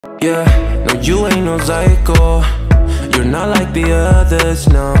Yeah, no, you ain't no psycho. You're not like the others,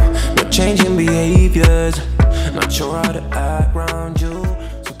 no. No changing behaviors. Not sure how to act around you.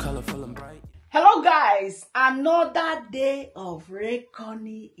 So colorful and bright. Hello guys, another day of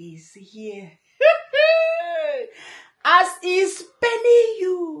reckoning is here. As he's penning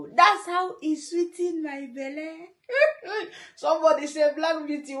you, that's how he's sweeting my belly. Somebody say, Black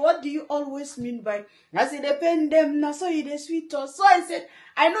Beauty, what do you always mean by, I said, they pen them now, so you they sweet us. So I said,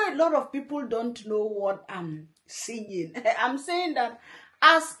 I know a lot of people don't know what I'm singing. I'm saying that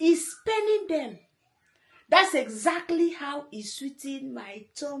as he's penning them, that's exactly how he's sweeting my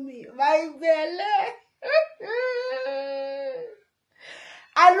tummy, my belly.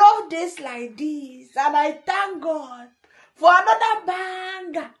 I love days like this, and I thank God for another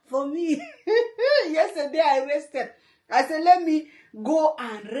banger for me. Yesterday I rested. I said, let me go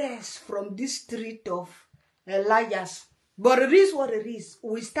and rest from this street of liars. But it is what it is.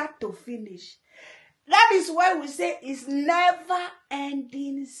 We start to finish. That is why we say it's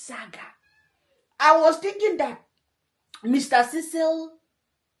never-ending saga. I was thinking that Mr. Cecil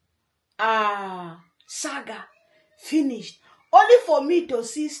saga finished, only for me to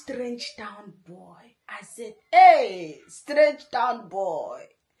see Strange Town Boy. I said, hey, Strange Town Boy,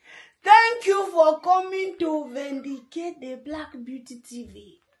 thank you for coming to vindicate the Black Beauty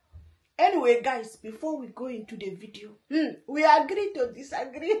TV. Anyway, guys, before we go into the video, we agree to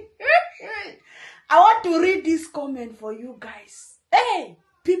disagree. I want to read this comment for you guys. Hey,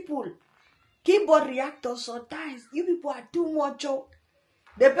 people, keyboard reactors sometimes, you people are too much.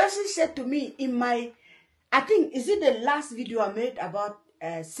 The person said to me in my, I think, is it the last video I made about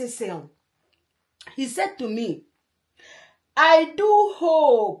Cecil? He said to me, I do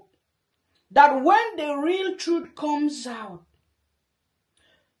hope that when the real truth comes out,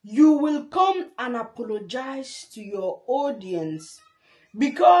 you will come and apologize to your audience,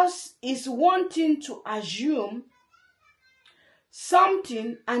 because it's one thing to assume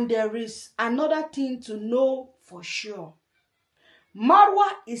something and there is another thing to know for sure. Marwa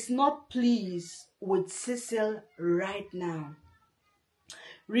is not pleased with Cecil right now,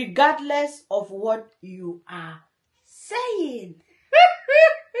 regardless of what you are saying.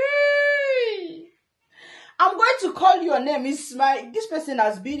 I'm going to call your name. This person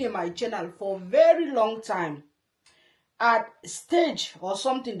has been in my channel for a very long time. At stage or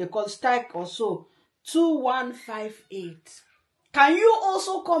something they call stack or so, 2158. Can you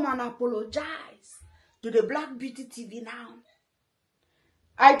also come and apologize to the Black Beauty TV now?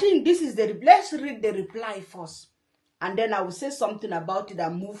 I think this is let's read the reply first, and then I will say something about it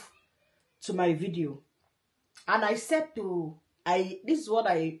and move to my video. And I said this is what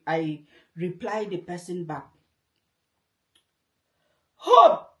I replied the person back.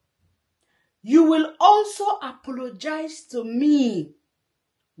 Hope you will also apologize to me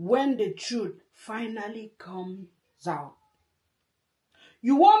when the truth finally comes out.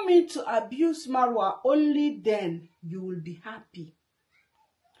 You want me to abuse Marwa, only then you will be happy.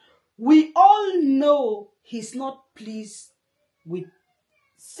 We all know he's not pleased with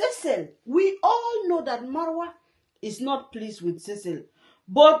Cecil. We all know that Marwa is not pleased with Cecil.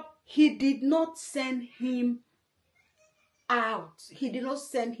 But he did not send him out. He did not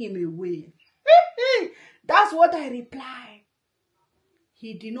send him away. That's what I replied.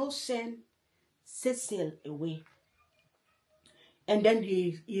 He did not send Cecil away. And then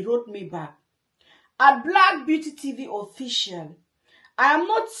he wrote me back. At Black Beauty TV Official, I am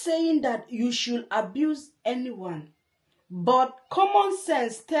not saying that you should abuse anyone, but common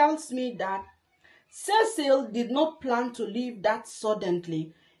sense tells me that Cecil did not plan to leave that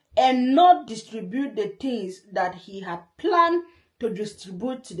suddenly and not distribute the things that he had planned to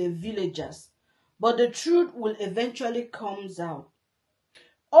distribute to the villagers. But the truth will eventually come out.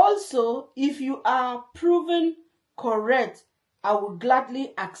 Also, if you are proven correct, I will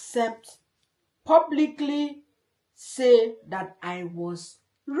gladly accept, publicly say that I was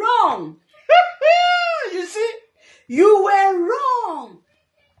wrong. You see, you were wrong.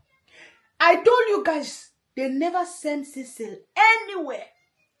 I told you guys, they never sent Cecil anywhere.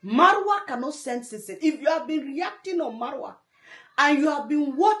 Marwa cannot send Cecil. If you have been reacting on Marwa and you have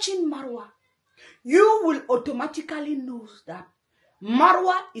been watching Marwa, you will automatically know that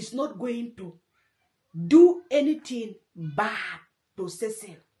Marwa is not going to do anything bad to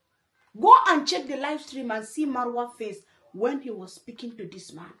Cecil. Go and check the live stream and see Marwa's face when he was speaking to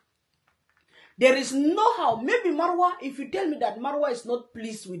this man. There is no how. Maybe Marwa, if you tell me that Marwa is not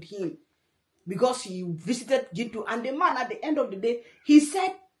pleased with him because he visited Gitu, and the man at the end of the day, he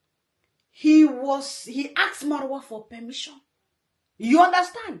said he asked Marwa for permission. You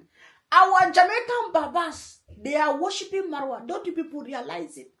understand? Our Jamaican Babas, they are worshiping Marwa. Don't you people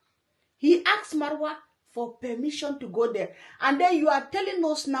realize it? He asked Marwa for permission to go there. And then you are telling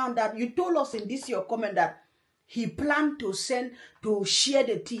us now that you told us in this your comment that he planned to share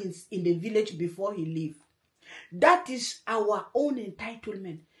the things in the village before he leave. That is our own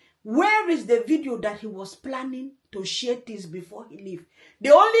entitlement. Where is the video that he was planning to share things before he leave?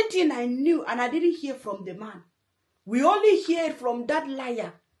 The only thing I knew, and I didn't hear from the man, we only hear it from that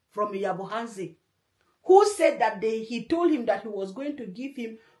liar from Yabohanze, who said that he told him that he was going to give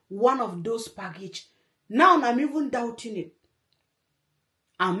him one of those package. Now I'm even doubting it.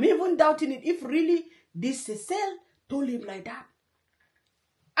 I'm even doubting it if really this Cecil told him like that.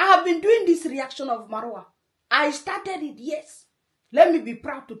 I have been doing this reaction of Marwa. I started it, yes. Let me be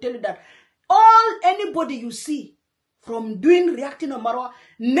proud to tell you that anybody you see from reacting on Marwa,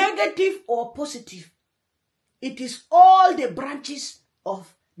 negative or positive, it is all the branches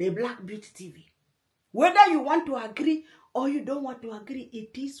of the Black Beauty TV. Whether you want to agree or you don't want to agree,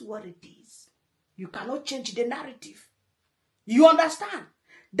 it is what it is. You cannot change the narrative. You understand?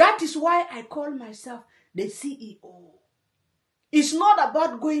 That is why I call myself the CEO. It's not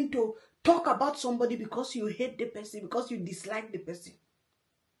about going to talk about somebody because you hate the person, because you dislike the person.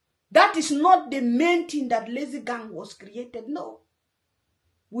 That is not the main thing that Lazy Gang was created. No.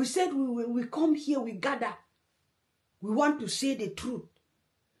 We said we come here, we gather. We want to say the truth.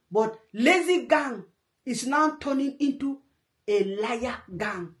 But Lazy Gang is now turning into a liar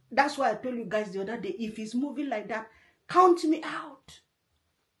gang. That's why I told you guys the other day, if it's moving like that, count me out.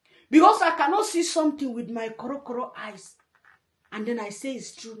 Because I cannot see something with my koro eyes and then I say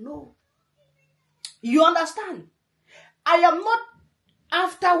it's true. No. You understand? I am not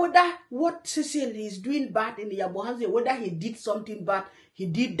after whether what Cecil is doing bad in the Yabohanze, whether he did something bad, he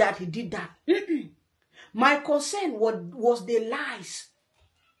did that. My concern was the lies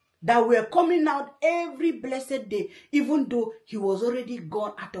that were coming out every blessed day, even though he was already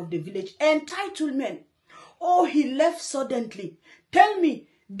gone out of the village. Entitlement. Oh, he left suddenly. Tell me,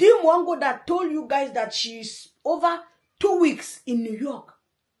 Dim Wango that told you guys that she's over 2 weeks in New York.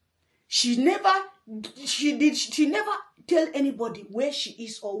 She never tell anybody where she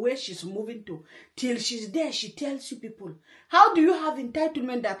is or where she's moving to. Till she's there, she tells you people. How do you have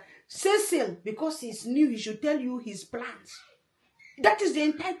entitlement that Cecil, because he's new, he should tell you his plans? That is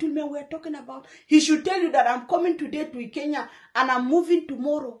the entitlement we're talking about. He should tell you that I'm coming today to Kenya and I'm moving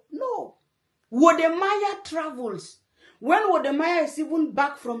tomorrow. No. Wodemaya travels. When Wodemaya is even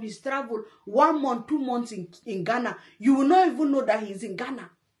back from his travel, 1 month, 2 months in Ghana, you will not even know that he's in Ghana.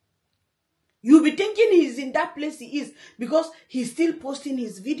 You'll be thinking he's in that place he is because he's still posting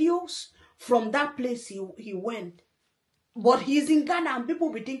his videos from that place he went. But he's in Ghana and people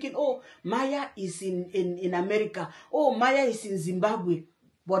will be thinking, oh, Maya is in America. Oh, Maya is in Zimbabwe.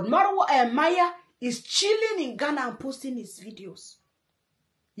 But Maya is chilling in Ghana and posting his videos.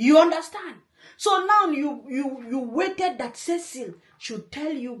 You understand? So now you waited that Cecil should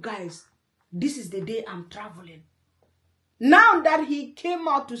tell you guys, this is the day I'm traveling. Now that he came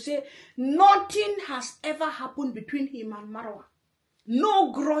out to say nothing has ever happened between him and Marwa.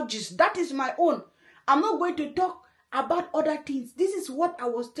 No grudges. That is my own. I'm not going to talk about other things. This is what I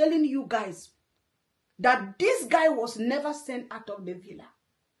was telling you guys. That this guy was never sent out of the villa.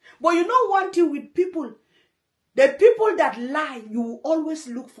 But you know one thing with people, the people that lie, you will always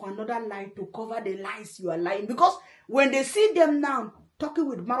look for another lie to cover the lies you are lying. Because when they see them now talking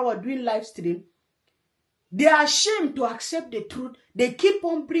with Marwa doing live stream, they are ashamed to accept the truth. They keep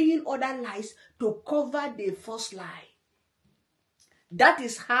on bringing other lies to cover the first lie. That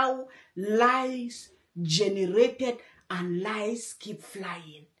is how lies generated and lies keep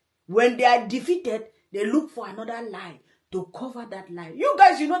flying. When they are defeated, they look for another lie to cover that lie. You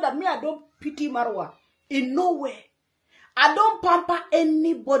guys, you know that me, I don't pity Marwa. In no way. I don't pamper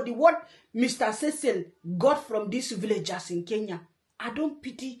anybody. What Mr. Cecil got from these villagers in Kenya, I don't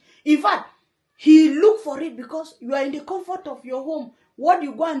pity. In fact, he looked for it because you are in the comfort of your home. What do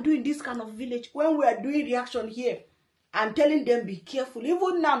you go and do in this kind of village when we are doing reaction here? I'm telling them, be careful.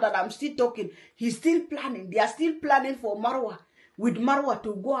 Even now that I'm still talking, he's still planning. They are still planning for Marwa, with Marwa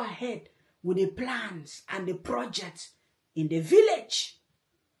to go ahead with the plans and the projects in the village.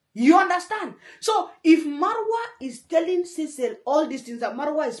 You understand? So if Marwa is telling Cecil all these things, that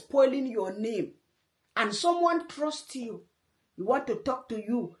Marwa is spoiling your name, and someone trusts you, you want to talk to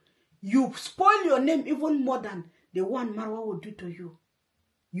you, you spoil your name even more than the one Marwa will do to you.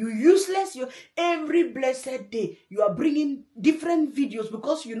 You useless. Every blessed day, you are bringing different videos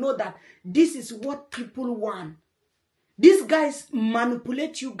because you know that this is what people want. These guys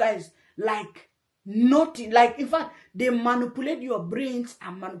manipulate you guys like nothing. Like, in fact, they manipulate your brains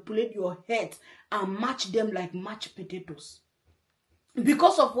and manipulate your head and match them like mashed potatoes.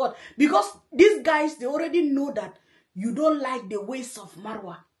 Because of what? Because these guys, they already know that you don't like the ways of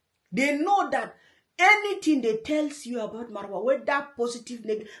Marwa. They know that anything they tells you about Marwa, whether positive,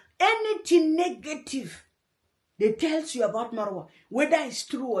 negative, anything negative they tells you about Marwa, whether it's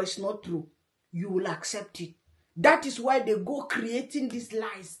true or it's not true, you will accept it. That is why they go creating these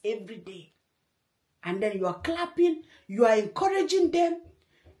lies every day. And then you are clapping, you are encouraging them,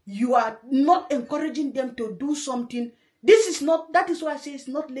 you are not encouraging them to do something. This is not, that is why I say it's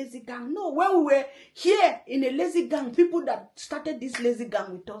not lazy gang. No, when we were here in a lazy gang, people that started this lazy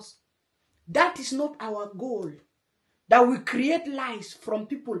gang with us, that is not our goal. That we create lies from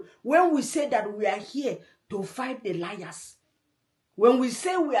people. When we say that we are here to fight the liars, when we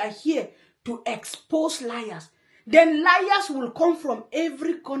say we are here to expose liars, then liars will come from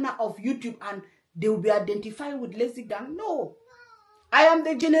every corner of YouTube and they will be identified with lazy gang. No. I am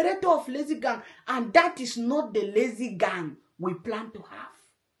the generator of lazy gang, and that is not the lazy gang we plan to have.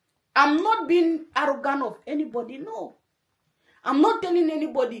 I'm not being arrogant of anybody, no. I'm not telling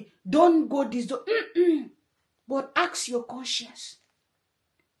anybody, don't go this door. But ask your conscience.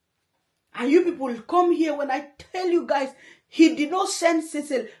 And you people come here when I tell you guys, he did not send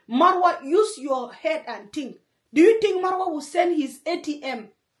Cecil. Marwa, use your head and think. Do you think Marwa will send his ATM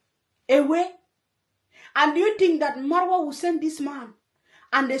away? And do you think that Marwa will send this man?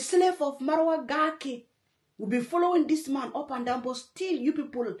 And the slave of Marwa Gaki will be following this man up and down, but still you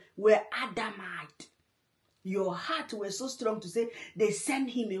people were adamant. Your heart was so strong to say they send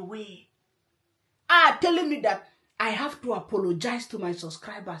him away. Telling me that I have to apologize to my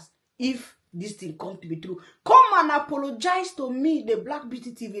subscribers if this thing comes to be true. Come and apologize to me, the Black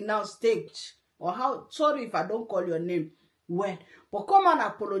Beauty TV Now stage. Or how, sorry if I don't call your name well, but come and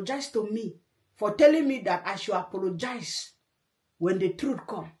apologize to me for telling me that I should apologize when the truth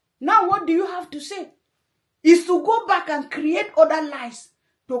comes. Now what do you have to say? Is to go back and create other lies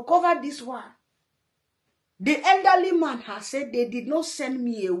to cover this one. The elderly man has said they did not send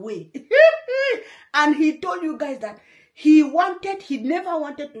me away. And he told you guys that he never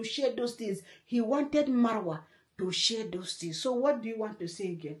wanted to share those things. He wanted Marwa to share those things. So what do you want to say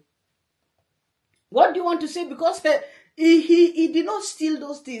again? What do you want to say? Because he did not steal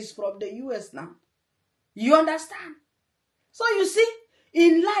those things from the US now. You understand? So you see,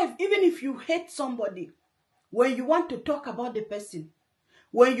 in life, even if you hate somebody, when you want to talk about the person,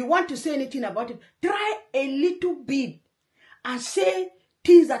 when you want to say anything about it, try a little bit and say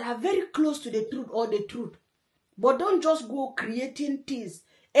things that are very close to the truth or the truth. But don't just go creating things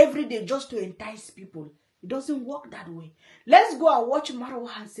every day just to entice people. It doesn't work that way. Let's go and watch Marwa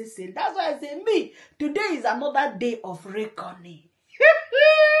and Cecil. That's why I say, me, today is another day of reckoning.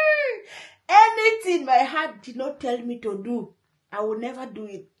 Anything my heart did not tell me to do, I will never do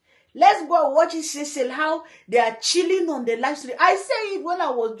it. Let's go and watch Cecil, how they are chilling on the live stream. I say it when I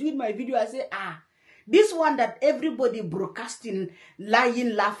was doing my video. I say, this one that everybody broadcasting,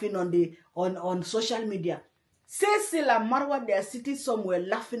 lying, laughing on social media. Cecil and Marwa, they are sitting somewhere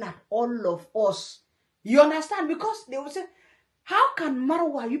laughing at all of us. You understand? Because they will say, how can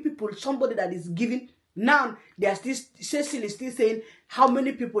Marwa, you people, somebody that is giving, now they are still, Cecil is still saying how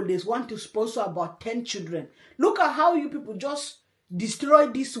many people they want to sponsor about 10 children. Look at how you people just destroy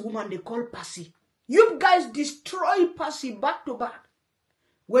this woman they call Passy. You guys destroy Passy back to back.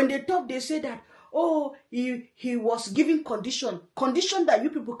 When they talk, they say that, oh, he was giving condition that you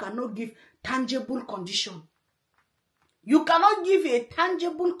people cannot give, tangible condition. You cannot give a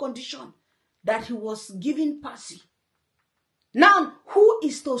tangible condition that he was giving Passy. Now, who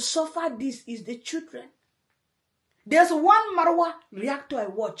is to suffer this is the children. There's one Marwa reactor I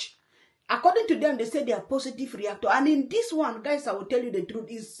watch. According to them, they say they are positive reactor. And in this one, guys, I will tell you the truth.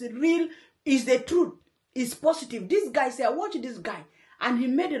 It's real, it's the truth. It's positive. This guy said, I watched this guy, and he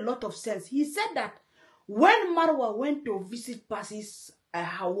made a lot of sense. He said that when Marwa went to visit Passy's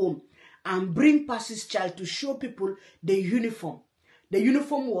home and bring Passy's child to show people the uniform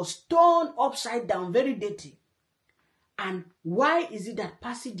was torn upside down, very dirty. And why is it that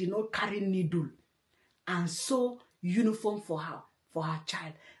Passy did not carry needle and sew uniform for her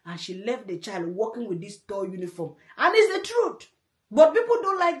child? And she left the child walking with this torn uniform. And it's the truth. But people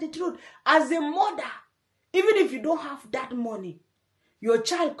don't like the truth. As a mother, even if you don't have that money, your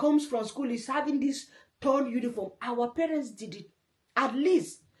child comes from school, is having this torn uniform. Our parents did it. At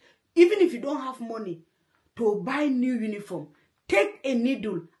least, even if you don't have money to buy new uniform, take a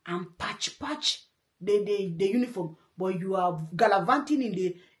needle and patch the uniform. But you are gallivanting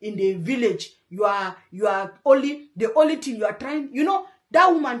in the village. You are only, the only thing you are trying, you know, that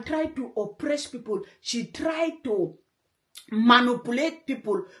woman tried to oppress people. She tried to manipulate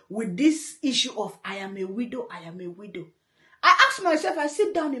people with this issue of I am a widow, I am a widow. I ask myself, I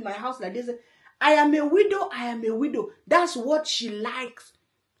sit down in my house like this, I am a widow, I am a widow. That's what she likes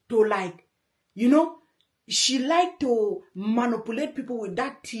to like, you know. She like to manipulate people with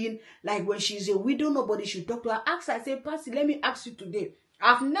that thing. Like when she's a widow, nobody should talk to her. Ask her, I say, Pastor, let me ask you today.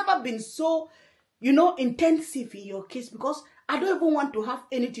 I've never been so, intensive in your case because I don't even want to have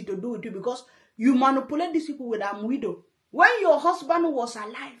anything to do with you because you manipulate these people with I'm widow. When your husband was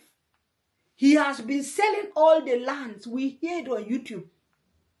alive, he has been selling all the lands. We hear it on YouTube.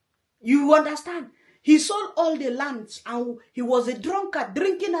 You understand? He sold all the lands and he was a drunkard,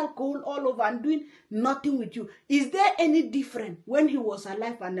 drinking alcohol all over and doing nothing with you. Is there any difference when he was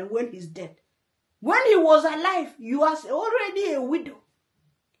alive and then when he's dead? When he was alive, you are already a widow.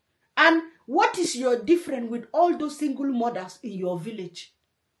 And what is your difference with all those single mothers in your village?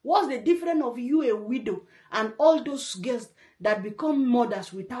 What's the difference of you, a widow, and all those girls that become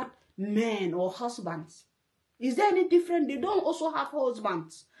mothers without men or husbands? Is there any difference? They don't also have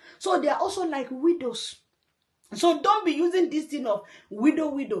husbands. So they are also like widows. So don't be using this thing of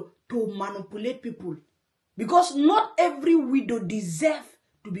widow to manipulate people. Because not every widow deserves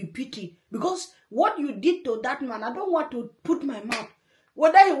to be pitied. Because what you did to that man, I don't want to put my mouth.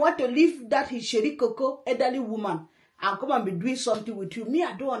 Whether you want to leave that his Sheri Coco, elderly woman, and come and be doing something with you, me,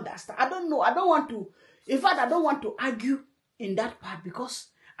 I don't understand. I don't know. I don't want to. In fact, I don't want to argue in that part because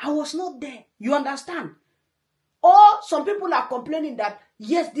I was not there. You understand? Or some people are complaining that,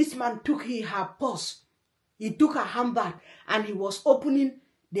 yes, this man took her purse. He took her handbag and he was opening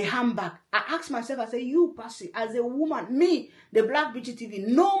the handbag. I asked myself, I said, you, Percy, as a woman, me, the Black Beauty TV,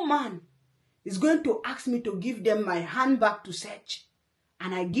 no man is going to ask me to give them my handbag to search.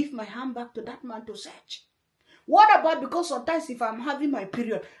 And I give my handbag to that man to search. What about because sometimes if I'm having my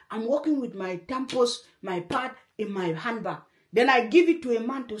period, I'm walking with my tampons, my pad in my handbag. Then I give it to a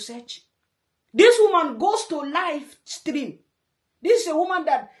man to search. This woman goes to live stream. This is a woman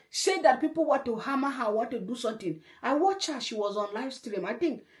that said that people want to hammer her, want to do something. I watched her. She was on live stream. I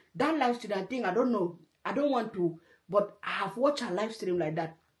think that live stream, I don't know. I don't want to, but I have watched her live stream like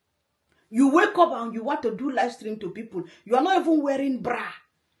that. You wake up and you want to do live stream to people. You are not even wearing bra.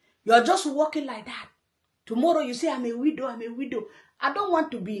 You are just walking like that. Tomorrow you say, I'm a widow, I'm a widow. I don't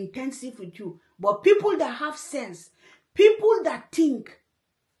want to be intensive with you. But people that have sense, people that think,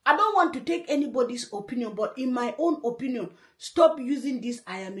 I don't want to take anybody's opinion, but in my own opinion, stop using this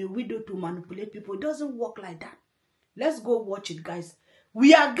I am a widow to manipulate people. It doesn't work like that. Let's go watch it, guys.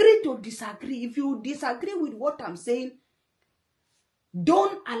 We agree to disagree. If you disagree with what I'm saying,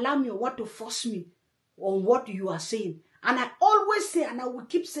 don't allow me or what to force me on what you are saying. And I always say, and I will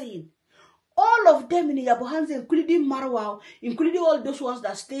keep saying, all of them in the Yabohanse, including Marwa, including all those ones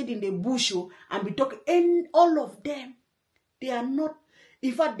that stayed in the bush and be talking, and all of them, they are not,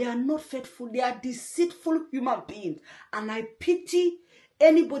 in fact, they are not faithful. They are deceitful human beings. And I pity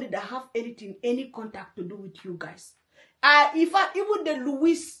anybody that have anything, any contact to do with you guys. In fact, even the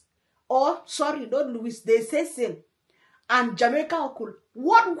Louis, or sorry, not Louis, they say same. And Jamaica,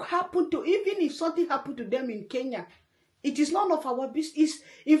 what happened to, even if something happened to them in Kenya, it is none of our business.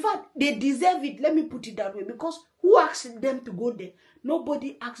 In fact, they deserve it. Let me put it that way. Because who asked them to go there?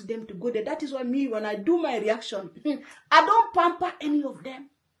 Nobody asked them to go there. That is why me, when I do my reaction, I don't pamper any of them.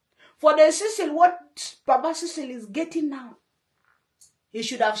 For the Cecil, what Papa Cecil is getting now, he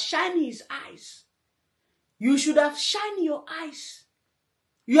should have shined his eyes. You should have shined your eyes.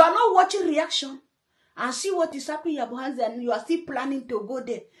 You are not watching reaction and see what is happening in your hands, and you are still planning to go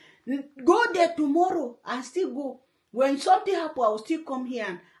there. Go there tomorrow and still go. When something happens, I will still come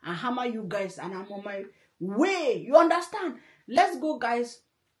here and hammer you guys, and I'm on my way. You understand? Let's go, guys.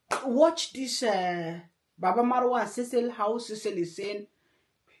 Watch this Baba Marwa and Cecil, how Cecil is saying,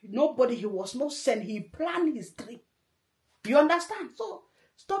 nobody, he was not sent. He planned his trip. You understand? So,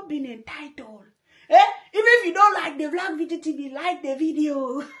 stop being entitled. Even if you don't like the Black Video TV, like the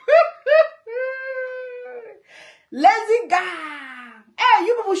video. Lazy gang.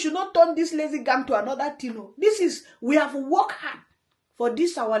 You people should not turn this lazy gang to another thing. This is, we have worked hard for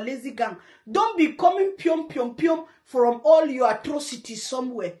this, our lazy gang. Don't be coming pium from all your atrocities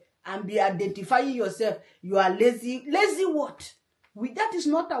somewhere and be identifying yourself. You are lazy. Lazy what? That is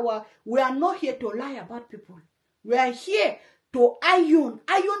not our, we are not here to lie about people. We are here to iron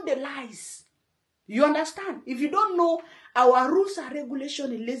the lies. You understand? If you don't know our rules and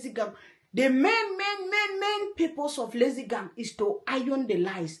regulation in lazy gang, the main purpose of lazy gang is to iron the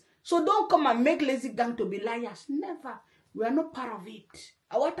lies. So don't come and make lazy gang to be liars. Never. We are not part of it.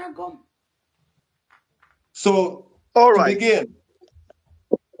 Awata gum. So all to right. begin.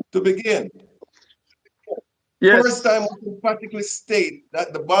 Yes. First time I can practically state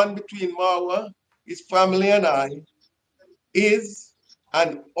that the bond between Marwa, his family, and I is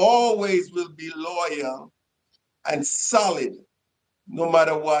and always will be loyal and solid no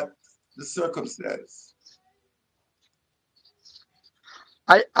matter what the circumstance.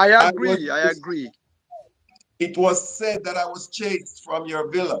 I agree. I agree. It was said that I was chased from your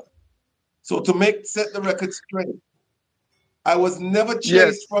villa. So to set the record straight, I was never chased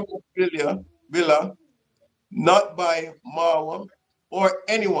Yes. from the villa, not by Marwa or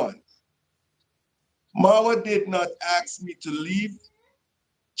anyone. Marwa did not ask me to leave,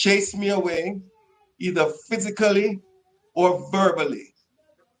 chase me away, either physically or verbally.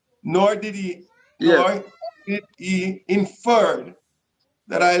 Nor did he, Yes. nor did he infer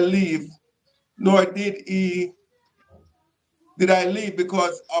that I leave, nor did I leave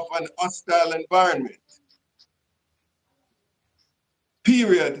because of an hostile environment.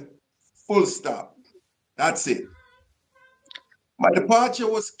 Period. Full stop. That's it. My departure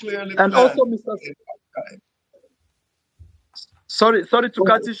was clearly And also, planned. Mr. Sorry to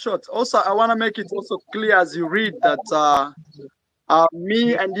cut you short. Also, I want to make it also clear as you read that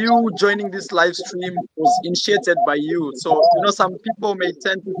me and you joining this live stream was initiated by you. So, some people may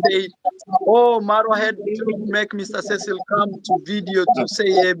tend to say, oh, Maro had to make Mr. Cecil come to video to say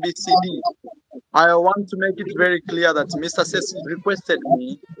ABCD. I want to make it very clear that Mr. Cecil requested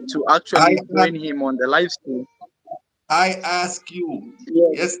me to actually join him on the live stream. I asked you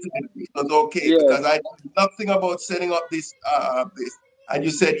yesterday if it was okay because I knew nothing about setting up this, and you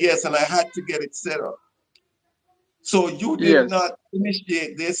said yes, and I had to get it set up. So you did not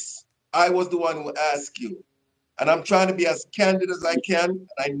initiate this. I was the one who asked you, and I'm trying to be as candid as I can, and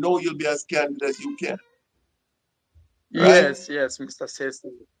I know you'll be as candid as you can. Right? Yes, Mr.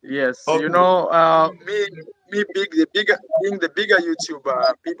 Cecil. Yes, okay. Me being the bigger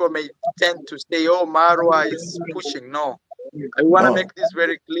YouTuber, people may tend to say, "Oh, Marwa is pushing." No, I want to make this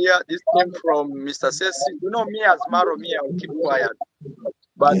very clear. This came from Mr. Cecil. Me as Maro, I will keep quiet.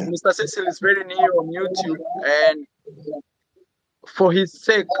 But Mr. Cecil is very new on YouTube, and for his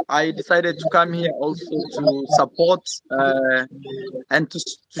sake, I decided to come here also to support and to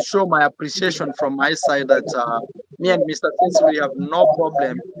show my appreciation from my side that me and Mr. Cecil, we have no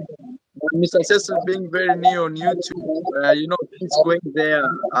problem. But Mr. Cecil being very new on YouTube, things going there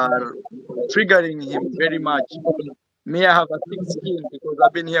are triggering him very much. Me, I have a thick skin because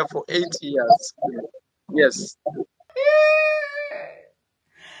I've been here for 8 years. Yes.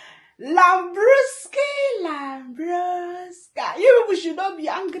 Lambruski. You people should not be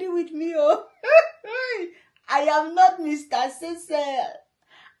angry with me, oh. I am not Mr. Cecil,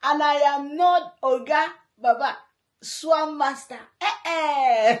 and I am not Oga Baba Swam Master.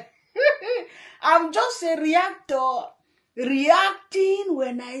 I'm just a reactor, reacting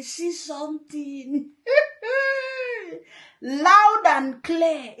when I see something. Loud and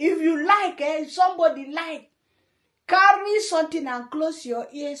clear. If you like, somebody like, carry something and close your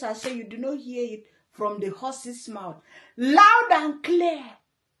ears and say you do not hear it from the horse's mouth. Loud and clear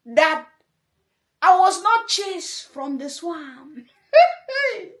that I was not chased from the swamp.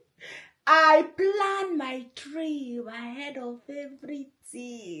 I plan my trip ahead of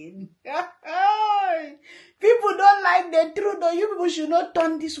everything. People don't like the truth, though. You people should not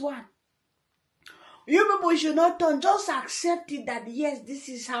turn this one. You people should not turn. Just accept it that yes, this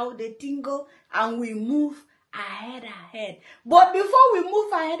is how the thing go, and we move ahead. But before we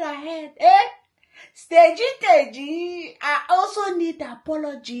move ahead, Stagey, I also need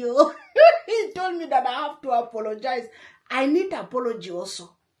apology. He told me that I have to apologize. I need apology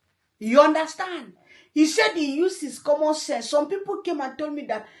also. You understand? He said he used his common sense. Some people came and told me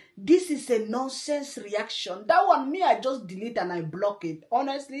that this is a nonsense reaction. That one, me, I just delete and I block it.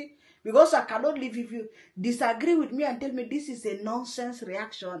 Honestly, because I cannot live if you disagree with me and tell me this is a nonsense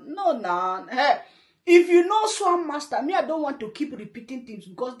reaction. No. Hey, if you know Swam Master, me, I don't want to keep repeating things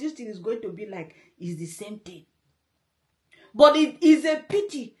because this thing is going to be like, it's the same thing. But it is a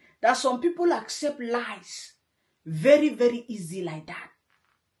pity that some people accept lies very, very easy like that.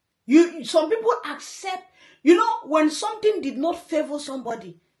 Some people accept, when something did not favor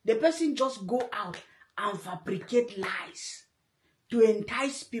somebody, the person just go out and fabricate lies to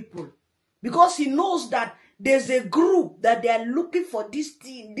entice people. Because he knows that there's a group that they are looking for this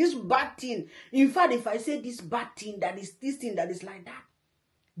thing, this bad thing. In fact, if I say this bad thing, that is this thing that is like that,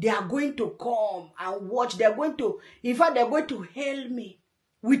 they are going to come and watch. They're going to hail me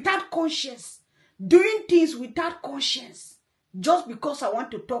without conscience, doing things without conscience. Just because I want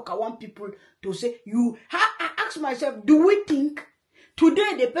to talk, I want people to say, I ask myself, do we think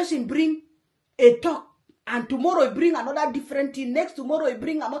today the person bring a talk and tomorrow he bring another different thing, next tomorrow he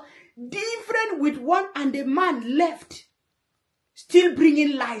bring another different with one, and the man left still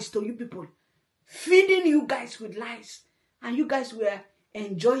bringing lies to you people, feeding you guys with lies, and you guys were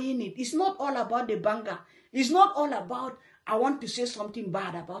enjoying it. It's not all about the banger. It's not all about I want to say something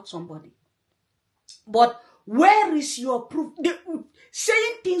bad about somebody. But where is your proof?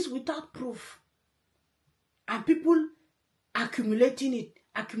 Saying things without proof. And people accumulating it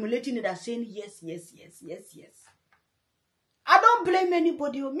and saying yes, yes, yes, yes, yes. I don't blame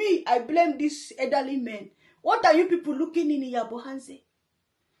anybody. Me, I blame this elderly man. What are you people looking in Yabohanse?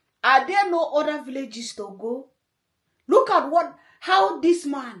 Are there no other villages to go? Look at how this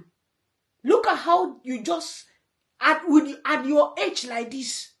man, look at how you just, at your age like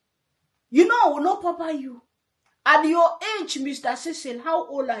this, you know, no papa you. At your age, Mr. Cecil, how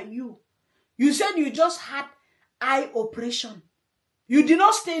old are you? You said you just had eye operation. You did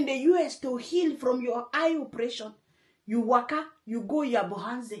not stay in the US to heal from your eye operation. You waka, you go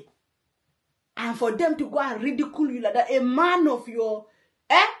Yabohanse. And for them to go and ridicule you like that, a man of your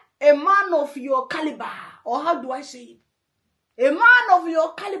caliber, or how do I say it? A man of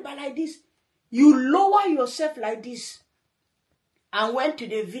your caliber like this, you lower yourself like this and went to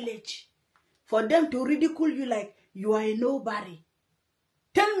the village for them to ridicule you like you are a nobody.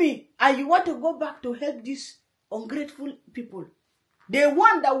 Tell me, and you want to go back to help these ungrateful people? The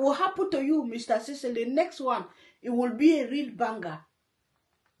one that will happen to you, Mr. Cecil, the next one, it will be a real banger.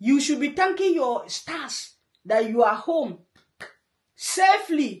 You should be thanking your stars that you are home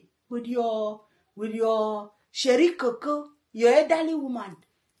safely with your Sherry Coco, your elderly woman.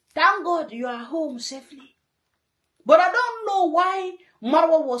 Thank God you are home safely. But I don't know why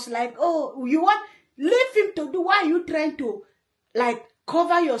Marwa was like, oh, you want, leave him to do. Why are you trying to, like,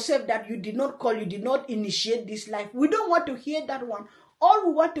 cover yourself that you did not call, you did not initiate this life? We don't want to hear that one. All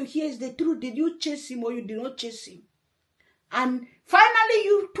we want to hear is the truth. Did you chase him or you did not chase him? And finally,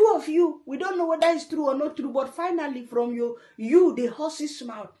 you, two of you, we don't know whether it's true or not true, but finally from you, the horse's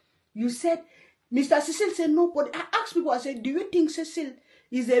mouth, you said, Mr. Cecil said nobody. I asked people, I said, do you think Cecil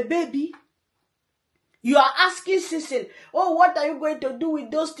is a baby? You are asking Cecil, oh, what are you going to do with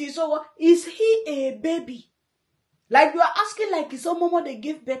those things? So, is he a baby? Like you are asking like it's some mama they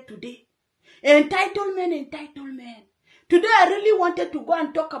gave birth today. Entitlement. Today I really wanted to go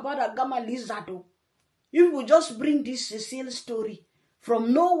and talk about Agama Lizardo. You will just bring this Cecil story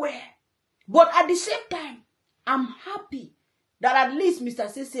from nowhere. But at the same time, I'm happy that at least Mr.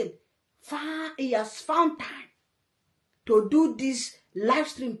 Cecil, he has found time to do this live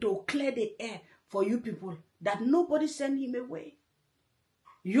stream to clear the air for you people, that nobody send him away.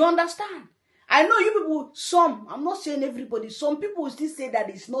 You understand? I know you people, some, I'm not saying everybody, some people still say that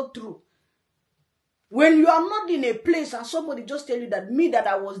it's not true. When you are not in a place and somebody just tell you that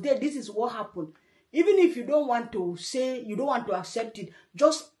I was there, this is what happened. Even if you don't want to say, you don't want to accept it,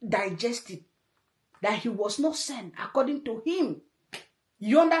 just digest it. That he was not sent according to him.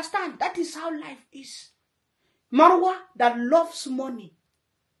 You understand? That is how life is. Marwa that loves money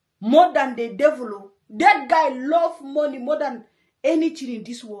more than the devil. That guy loves money more than anything in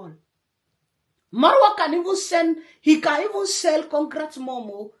this world. Marwa can even sell congrats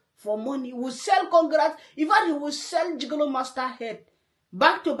momo for money. He will sell congrats. Even he will sell Gigolo Master head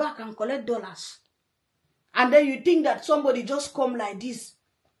back to back and collect dollars. And then you think that somebody just come like this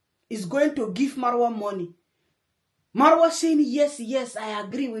is going to give Marwa money. Marwa saying, yes, I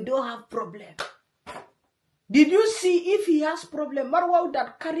agree, we don't have problem. Did you see if he has problem? Marwa would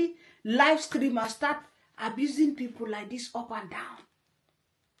have carry live stream and start abusing people like this up and down.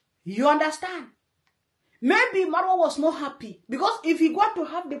 You understand? Maybe Marwa was not happy because if he got to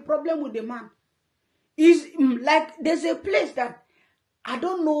have the problem with the man, is like there's a place that I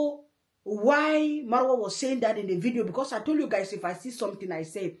don't know why Marwa was saying that in the video, because I told you guys if I see something I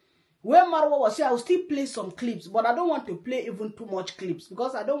say. When Marwa was saying, I'll still play some clips, but I don't want to play even too much clips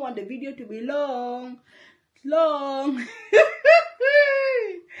because I don't want the video to be long.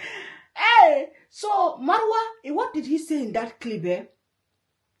 Hey, so Marwa, what did he say in that clip?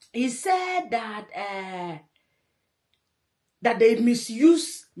 He said that they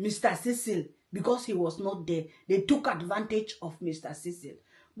misused Mr. Cecil because he was not there. They took advantage of Mr. Cecil.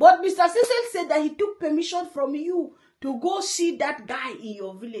 But Mr. Cecil said that he took permission from you to go see that guy in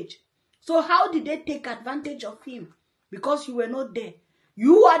your village. So how did they take advantage of him? Because you were not there.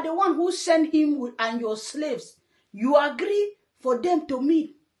 You are the one who sent him and your slaves. You agree for them to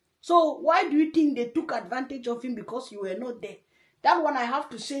meet. So why do you think they took advantage of him? Because you were not there. That one I have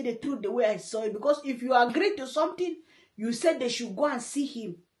to say the truth the way I saw it. Because if you agree to something, you said they should go and see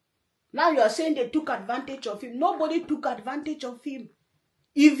him. Now you are saying they took advantage of him. Nobody took advantage of him.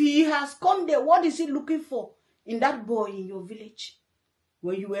 If he has come there, what is he looking for in that boy in your village?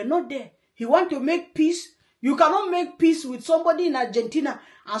 When you were not there, he want to make peace. You cannot make peace with somebody in Argentina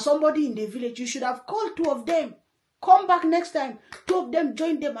and somebody in the village. You should have called two of them Come back next time. Two of them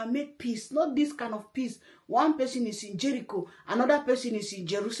join them and make peace. Not this kind of peace. One person is in Jericho, another person is in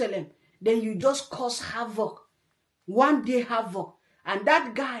Jerusalem. Then you just cause havoc. One day havoc. And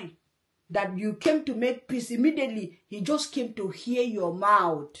that guy that you came to make peace, immediately he just came to hear your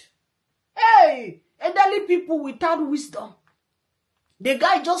mouth. Hey, elderly people without wisdom. The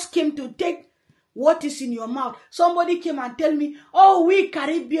guy just came to take what is in your mouth. Somebody came and tell me, oh, we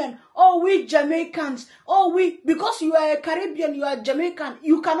Caribbean, oh, we Jamaicans, oh, because you are a Caribbean, you are Jamaican,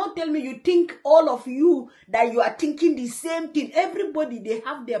 you cannot tell me you think all of you that you are thinking the same thing. Everybody, they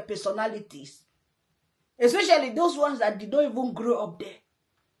have their personalities. Especially those ones that did not even grow up there.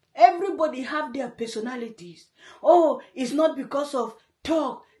 Everybody have their personalities. Oh, it's not because of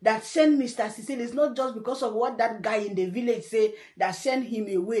talk that sent Mr. Cecil. It's not just because of what that guy in the village say that sent him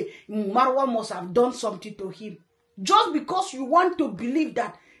away. Marwa must have done something to him. Just because you want to believe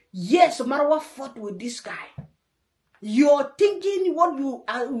that, yes, Marwa fought with this guy. You're thinking what you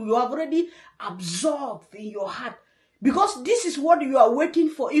have already absorbed in your heart. Because this is what you are waiting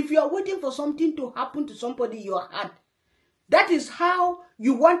for. If you are waiting for something to happen to somebody in your heart, that is how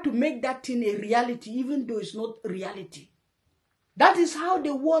you want to make that thing a reality, even though it's not reality. That is how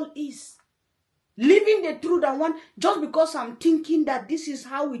the world is. Living the truth and one, just because I'm thinking that this is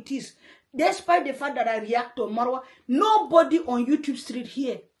how it is, despite the fact that I react to Marwa, nobody on YouTube street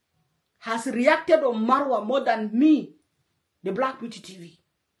here has reacted on Marwa more than me, the Black Beauty TV.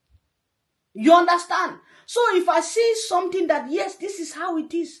 You understand? So if I see something that, yes, this is how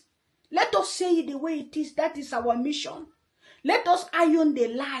it is, let us say it the way it is. That is our mission. Let us iron the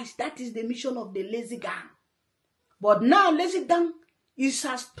lies. That is the mission of the lazy gang. But now lazy gang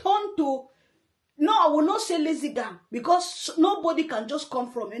has turned to, no, I will not say lazy gang, because nobody can just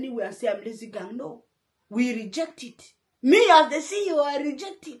come from anywhere and say I'm lazy gang. No, we reject it. Me as the CEO, I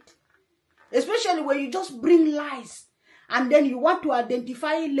reject it. Especially when you just bring lies and then you want to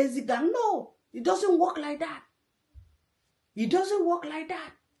identify lazy gang. No, it doesn't work like that. It doesn't work like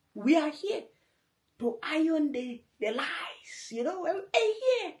that. We are here to iron the lies, you know,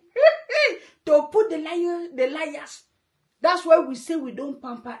 hey, to put the liars. That's why we say we don't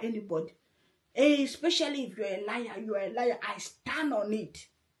pamper anybody. Hey, especially if you're a liar, I stand on it.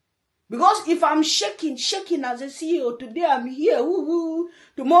 Because if I'm shaking as a CEO, today I'm here,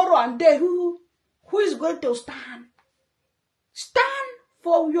 tomorrow I'm there, who is going to stand? Stand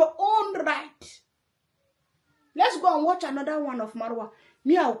for your own right. Let's go and watch another one of Marwa.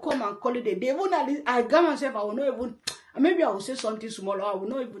 Me, I'll come and call it a day. Even I got myself, I will not even, maybe I will say something small, or I will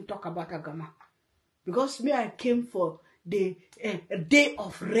not even talk about Agama. Because me, I came for the day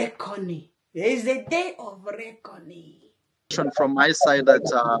of reckoning. There is a day of reckoning. From my side that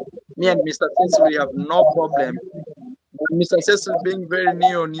me and Mr. Cecil, we have no problem. But Mr. Cecil being very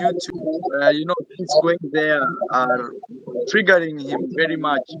new on YouTube, you know, things going there are triggering him very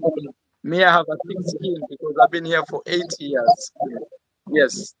much. Me, I have a thick skin because I've been here for 8 years.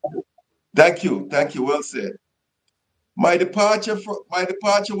 Yes. Thank you. Well said. My departure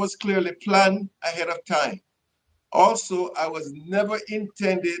was clearly planned ahead of time. Also, I was never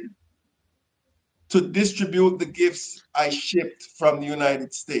intended to distribute the gifts I shipped from the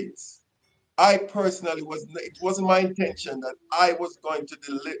United States. I personally it wasn't my intention that I was going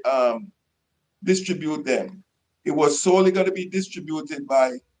to distribute them. It was solely going to be distributed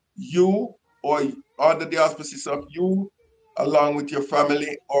by you or under the auspices of you, along with your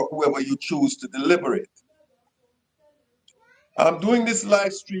family or whoever you choose to deliver it. I'm doing this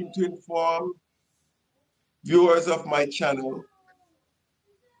live stream to inform viewers of my channel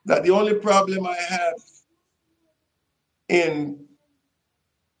that the only problem I have in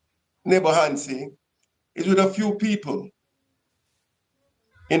Nebohansi is with a few people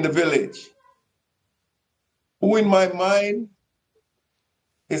in the village who in my mind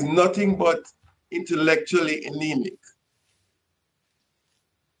is nothing but intellectually anemic.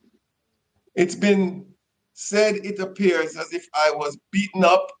 It's been said it appears as if I was beaten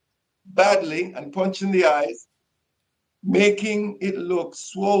up badly and punched in the eyes, making it look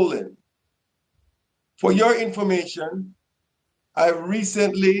swollen. For your information, I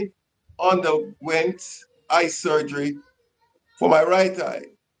recently underwent eye surgery for my right eye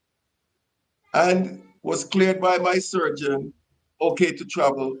and was cleared by my surgeon, okay to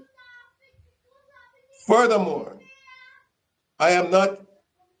travel. Furthermore, I am not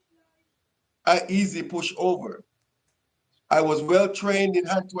an easy pushover. I was well trained in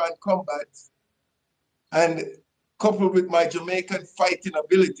hand-to-hand combat, and coupled with my Jamaican fighting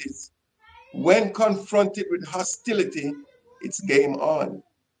abilities, when confronted with hostility, it's game on.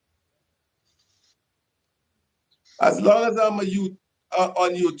 As long as I'm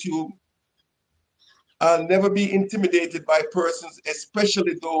on YouTube, I'll never be intimidated by persons,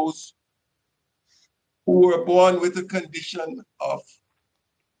 especially those who were born with a condition of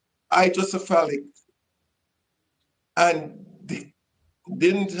hydrocephalic and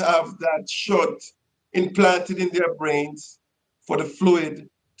didn't have that shunt implanted in their brains for the fluid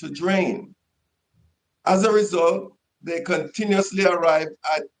to drain. As a result, they continuously arrive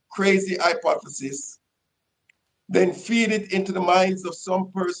at crazy hypotheses, then feed it into the minds of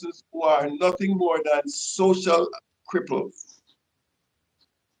some persons who are nothing more than social cripples.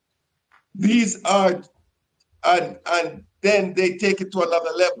 These are, and then they take it to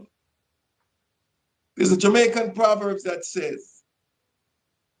another level. There's a Jamaican proverb that says,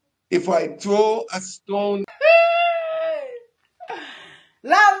 if I throw a stone.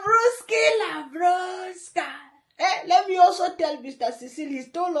 Labruska. Let me also tell Mr. Cecil, he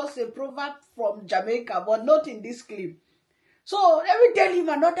told us a proverb from Jamaica, but not in this clip. So let me tell him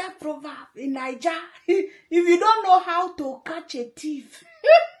another proverb in Niger. If you don't know how to catch a thief,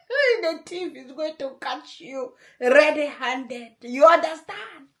 the thief is going to catch you ready-handed. You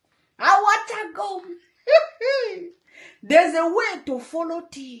understand? I want to go. There's a way to follow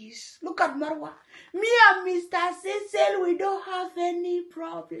thieves. Look at Marwa. Me and Mr. Cecil, we don't have any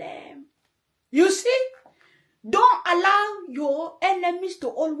problem. You see? Don't allow your enemies to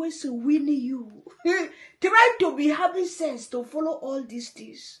always win you. Try to be having sense to follow all these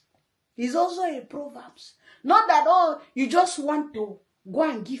things. It's also a proverbs. Not that you just want to go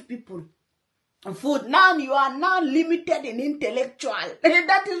and give people food. Now you are now limited in intellectual.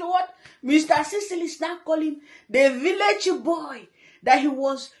 That is what Mr. Cecil is now calling the village boy. That he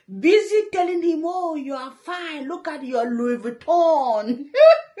was busy telling him, oh, you are fine. Look at your Louis Vuitton.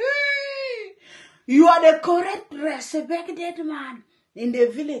 You are the correct respected man in the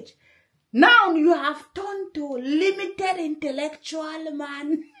village. Now you have turned to limited intellectual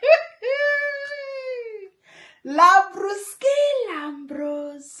man. Lambros.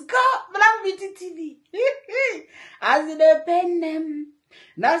 Go, Black Beauty TV. As the pen them,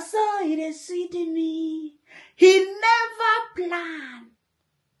 that's all it is sweet in me. He never planned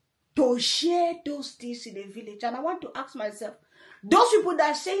to share those things in the village. And I want to ask myself, those people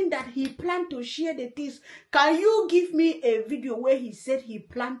that are saying that he planned to share the things, can you give me a video where he said he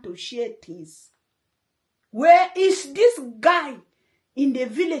planned to share things? Where is this guy in the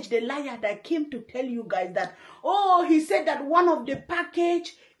village, the liar that came to tell you guys that, oh, he said that one of the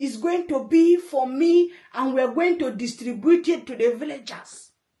package is going to be for me and we're going to distribute it to the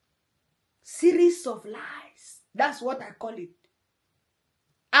villagers. Series of lies. That's what I call it.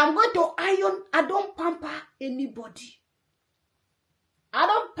 I'm going to iron. I don't pamper anybody. I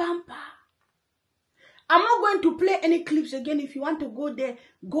don't pamper. I'm not going to play any clips again. If you want to go there,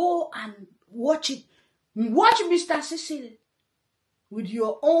 go and watch it. Watch Mr. Cecil with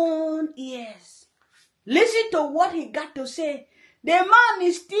your own ears. Listen to what he got to say. The man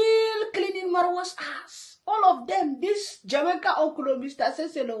is still cleaning Marwa's ass. All of them, this Jamaica uncle, Mr.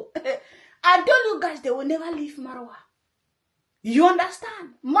 Cecil. I told you guys they will never leave Marwa. You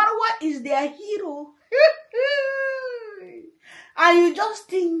understand? Marwa is their hero. And you just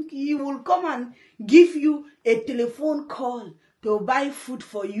think he will come and give you a telephone call to buy food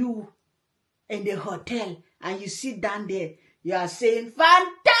for you in the hotel. And you sit down there. You are saying,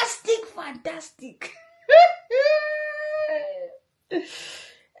 fantastic, fantastic.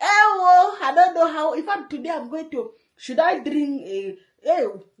 I don't know how. In fact, today I'm going to, should I drink a,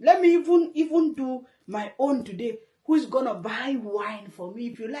 let me even do my own today. Who's going to buy wine for me?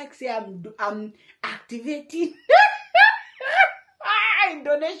 If you like, say I'm activating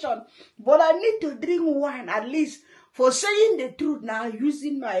donation. But I need to drink wine at least for saying the truth now,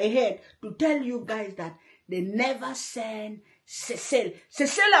 using my head to tell you guys that they never send Cecil.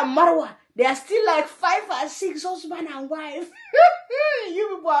 Cecil and Marwa, they are still like 5 or 6 husband and wife.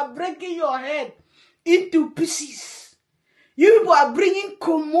 You people are breaking your head into pieces. You people are bringing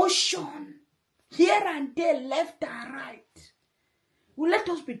commotion here and there, left and right. Well, let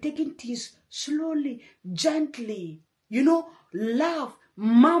us be taking things slowly, gently. You know, love,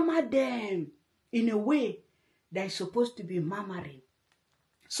 mama them in a way that is supposed to be mamaring.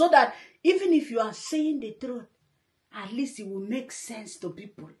 So that even if you are saying the truth, at least it will make sense to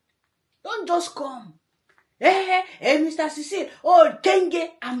people. Don't just come. Hey, Mr. Cecil, oh,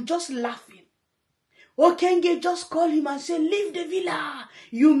 Kenge, I'm just laughing. Oh, Kenge, just call him and say, leave the villa.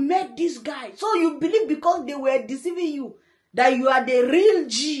 You met this guy. So you believe because they were deceiving you that you are the real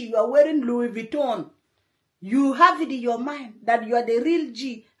G. You are wearing Louis Vuitton. You have it in your mind that you are the real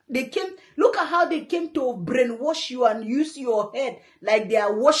G. They came, look at how they came to brainwash you and use your head like they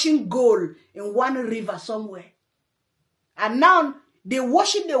are washing gold in one river somewhere. And now They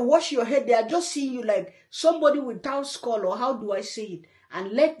wash your head. They are just seeing you like somebody without skull, or how do I say it?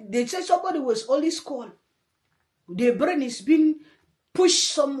 And they say somebody was only skull. Their brain is being pushed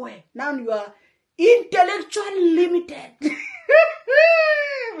somewhere. Now you are intellectually limited.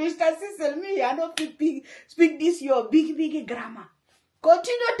 Mr. Cecil, me, I don't speak this your big grammar.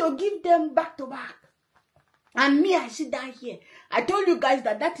 Continue to give them back to back. And me, I sit down here. I told you guys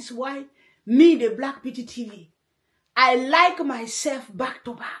that is why me, the Black PTTV, I like myself back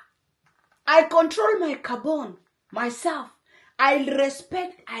to back. I control my carbon myself. I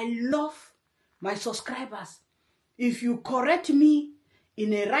respect, I love my subscribers. If you correct me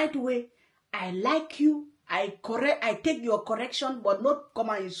in a right way, I like you. I take your correction, but not come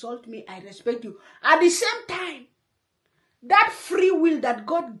and insult me. I respect you. At the same time, that free will that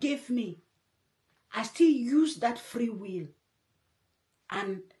God gave me, I still use that free will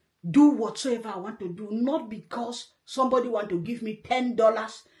and do whatsoever I want to do, not because somebody want to give me $10,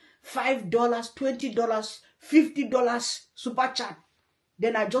 $5, $20, $50 super chat.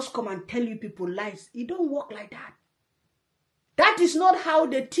 Then I just come and tell you people lies. It don't work like that. That is not how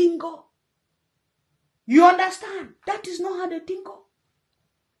the thing go. You understand? That is not how the thing go.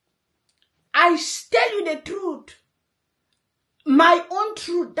 I tell you the truth. My own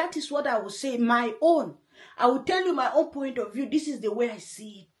truth. That is what I will say. My own. I will tell you my own point of view. This is the way I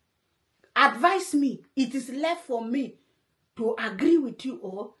see it. Advise me. It is left for me to agree with you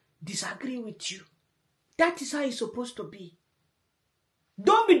or disagree with you. That is how it's supposed to be.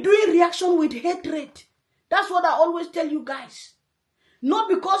 Don't be doing reaction with hatred. That's what I always tell you guys. Not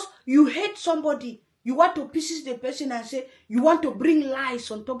because you hate somebody, you want to pieces the person and say, you want to bring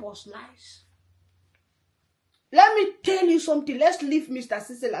lies on top of lies. Let me tell you something. Let's leave Mr.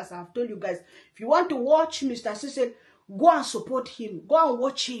 Cecil as I've told you guys. If you want to watch Mr. Cecil, go and support him. Go and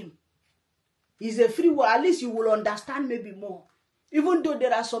watch him. He's a free one. At least you will understand maybe more. Even though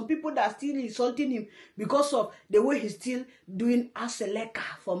there are some people that are still insulting him because of the way he's still doing Aseleka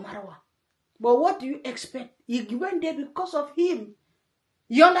for Marwa. But what do you expect? He went there because of him.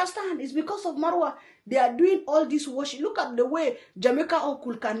 You understand? It's because of Marwa. They are doing all this washing. Look at the way Jamaica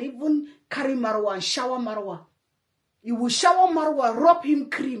uncle can even carry Marwa and shower Marwa. He will shower Marwa, rub him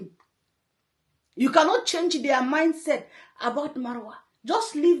cream. You cannot change their mindset about Marwa.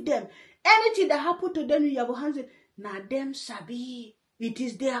 Just leave them. Anything that happened to them in your hands, na them sabi. It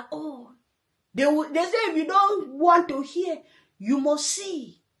is their own. They say if you don't want to hear, you must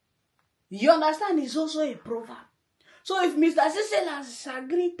see. You understand? It's also a proverb. So if Mr. Cecil has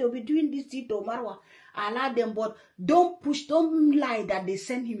agreed to be doing this thing to Marwa, allow them, but don't lie that they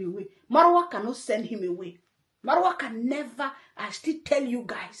send him away. Marwa cannot send him away. Marwa can never, I still tell you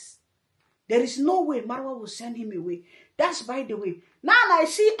guys, there is no way Marwa will send him away. That's by the way. Now I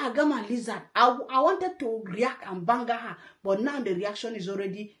see Agama Lizard. I wanted to react and banga her, but now the reaction is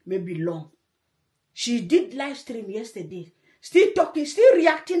already maybe long. She did live stream yesterday. Still talking, still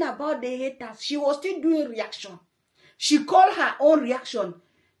reacting about the haters. She was still doing reaction. She called her own reaction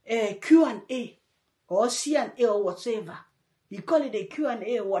Q&A or C&A or whatsoever. You call it a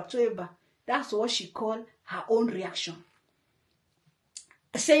Q&A or whatsoever. That's what she called her own reaction.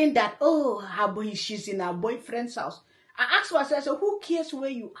 Saying that, oh, she's in her boyfriend's house. I asked myself, I said, who cares where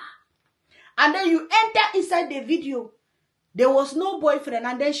you are? And then you enter inside the video. There was no boyfriend.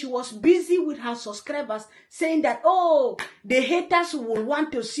 And then she was busy with her subscribers saying that, oh, the haters will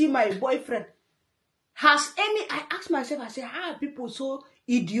want to see my boyfriend. I asked myself, I said, how are people so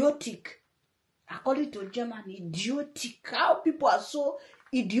idiotic? According to German, idiotic. How people are so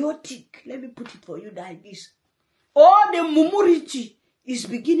idiotic. Let me put it for you like this. All the mumurity is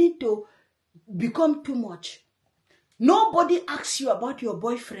beginning to become too much. Nobody asks you about your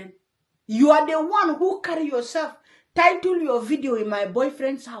boyfriend. You are the one who carry yourself, title your video in my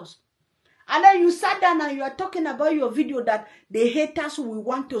boyfriend's house. And then you sat down and you are talking about your video that the haters will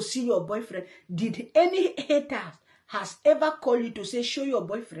want to see your boyfriend. Did any haters has ever called you to say, show your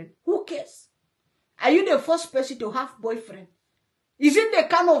boyfriend? Who cares? Are you the first person to have boyfriend? Is it the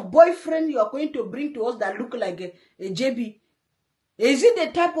kind of boyfriend you are going to bring to us that look like a JB? Is it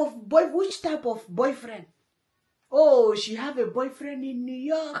the type of which type of boyfriend? Oh, she have a boyfriend in New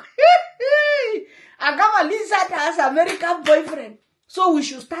York. Agama Lizard has American boyfriend. So we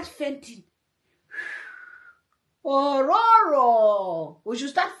should start fainting. Oh, we should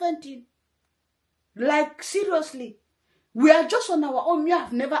start fainting. Like, seriously. We are just on our own. We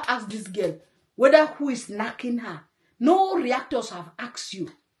have never asked this girl whether who is knocking her. No reactors have asked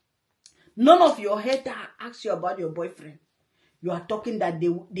you. None of your haters asked you about your boyfriend. You are talking that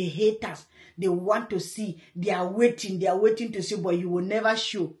the haters, they want to see. They are waiting to see, but you will never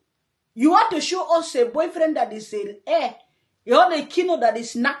show. You want to show us a boyfriend that is You're the kino that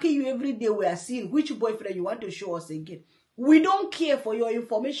is knocking you every day. We are seeing which boyfriend you want to show us again. We don't care for your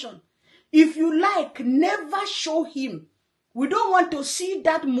information. If you like, never show him. We don't want to see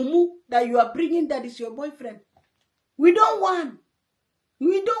that mumu that you are bringing that is your boyfriend. We don't want.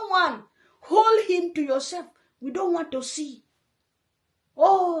 We don't want. Hold him to yourself. We don't want to see.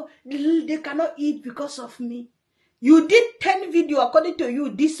 Oh, they cannot eat because of me. You did 10 videos according to you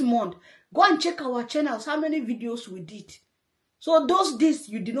this month. Go and check our channels, how many videos we did. So those days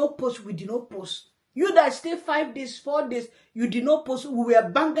you did not post, we did not post. You that stay 5 days, 4 days, you did not post. We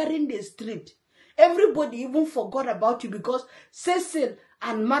were bangering the street. Everybody even forgot about you because Cecil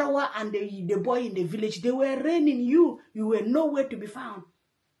and Marwa and the boy in the village, they were raining you. You were nowhere to be found.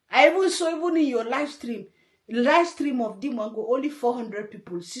 I even saw even in your live stream of debunk, only 400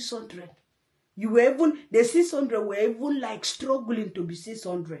 people, 600. You were even, the 600 were even like struggling to be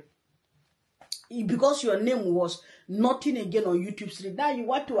 600. Because your name was nothing again on YouTube stream. Now you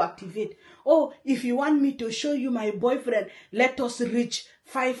want to activate. Oh, if you want me to show you my boyfriend, let us reach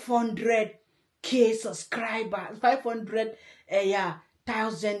 500K subscribers,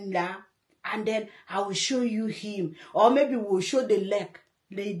 500,000, and then I will show you him. Or maybe we'll show the leg.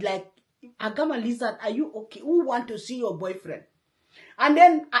 Like, Agama Lizard, are you okay? Who want to see your boyfriend? And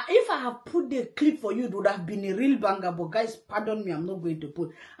then, if I have put the clip for you, it would have been a real banger. But guys, pardon me, I'm not going to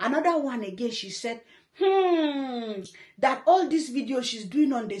put. Another one again, she said, that all this video she's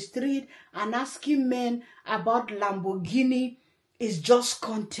doing on the street and asking men about Lamborghini is just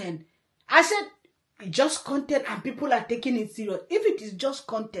content. I said, just content and people are taking it serious. If it is just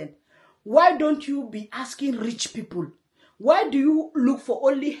content, why don't you be asking rich people? Why do you look for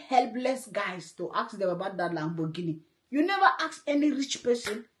only helpless guys to ask them about that Lamborghini? You never ask any rich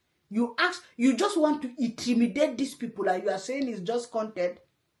person. You just want to intimidate these people and you are saying it's just content.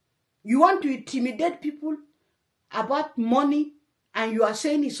 You want to intimidate people about money and you are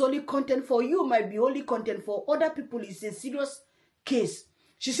saying it's only content. For you, might be only content. For other people, it's a serious case.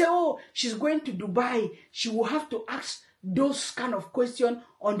 She said, oh, she's going to Dubai. She will have to ask those kind of questions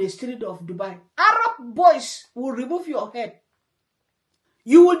on the street of Dubai. Arab boys will remove your head.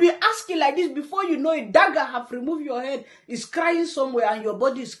 You will be asking like this before you know it. Dagger have removed your head, is crying somewhere and your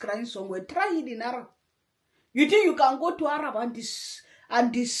body is crying somewhere. Try it in Arab. You think you can go to Arab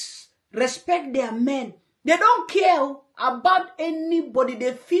and disrespect their men? They don't care about anybody.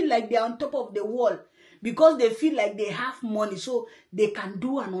 They feel like they're on top of the world because they feel like they have money so they can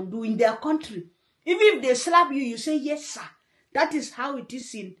do and undo in their country. Even if they slap you, you say, yes, sir. That is how it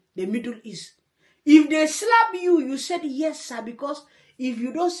is in the Middle East. If they slap you, you said, yes, sir, because if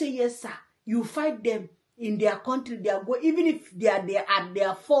you don't say yes, sir, you fight them in their country. They are even if they are at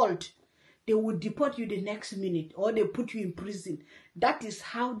their fault, they will deport you the next minute or they put you in prison. That is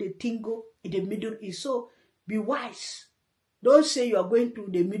how the thing go in the Middle East. So be wise. Don't say you are going to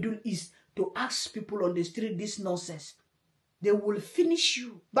the Middle East to ask people on the street this nonsense. They will finish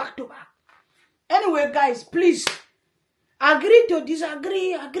you back to back. Anyway, guys, please agree to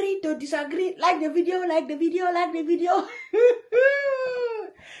disagree, agree to disagree. Like the video, like the video, like the video.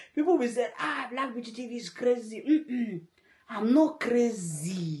 People will say, Black Beauty TV is crazy. I'm not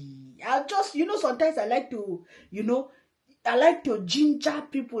crazy. I just, sometimes I like to, I like to ginger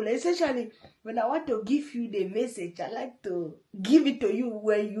people, especially when I want to give you the message. I like to give it to you.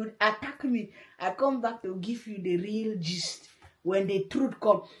 When you attack me, I come back to give you the real gist when the truth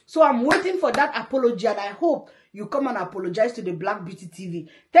comes. So I'm waiting for that apology, and I hope you come and apologize to the Black Beauty TV.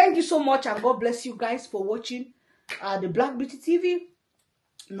 Thank you so much, and God bless you guys for watching the Black Beauty TV.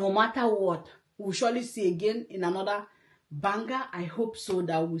 No matter what, we'll surely see again in another banger. I hope so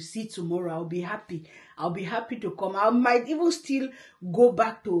that we'll see tomorrow. I'll be happy. I'll be happy to come. I might even still go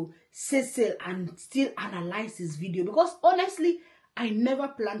back to Cecil and still analyze his video, because honestly, I never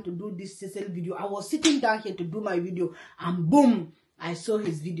planned to do this Cecil video. I was sitting down here to do my video and boom, I saw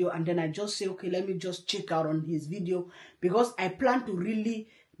his video, and then I just say, okay, let me just check out on his video, because I plan to really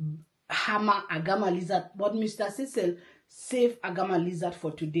hammer Agama Lizard. But Mr. Cecil save Agama Lizard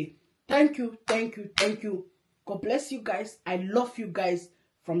for today. Thank you, thank you, thank you. God bless you guys. I love you guys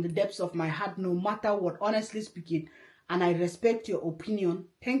from the depths of my heart, no matter what, honestly speaking. And I respect your opinion.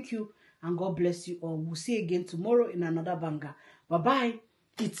 Thank you, and God bless you all. We'll see you again tomorrow in another banger. Bye-bye.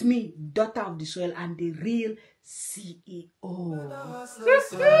 It's me, daughter of the soil, and the real CEO.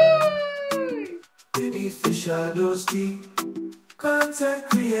 Beneath the shadows deep, content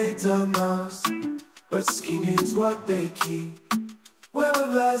creator mouse, but skin is what they keep. Wherever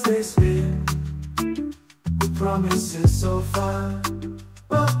lies they spin, with promises so fine,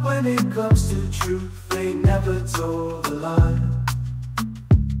 but when it comes to truth, they never toe the line.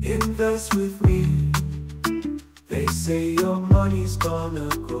 Invest with me, they say you're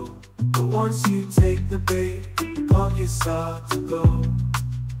start to go.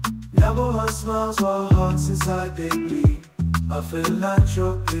 Number one smiles while hearts inside they bleed. A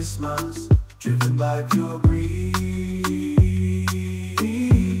philanthropist smiles, driven by pure greed.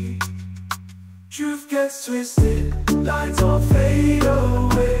 Truth gets twisted, lines all fade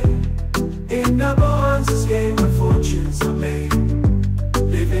away. In number one's game where fortunes are made.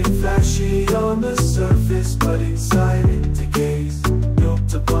 Living flashy on the surface, but inside it decays.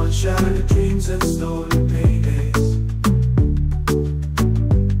 Built upon shattered dreams and stolen paydays.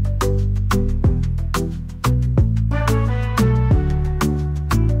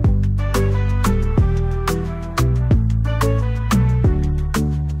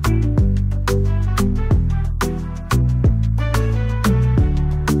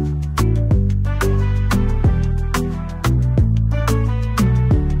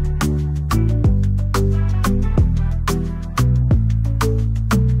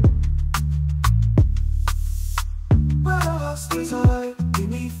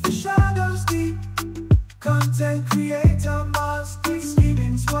 Beneath the shadows deep, content creator masters,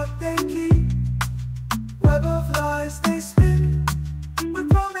 scheming's what they keep. Web of lies they spin, with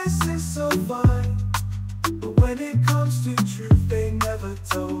promises so fine. But when it comes to truth, they never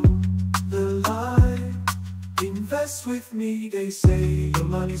told the lie. Invest with me, they say, your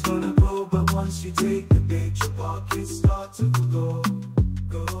money's gonna grow. But once you take the bait, your pockets start to glow.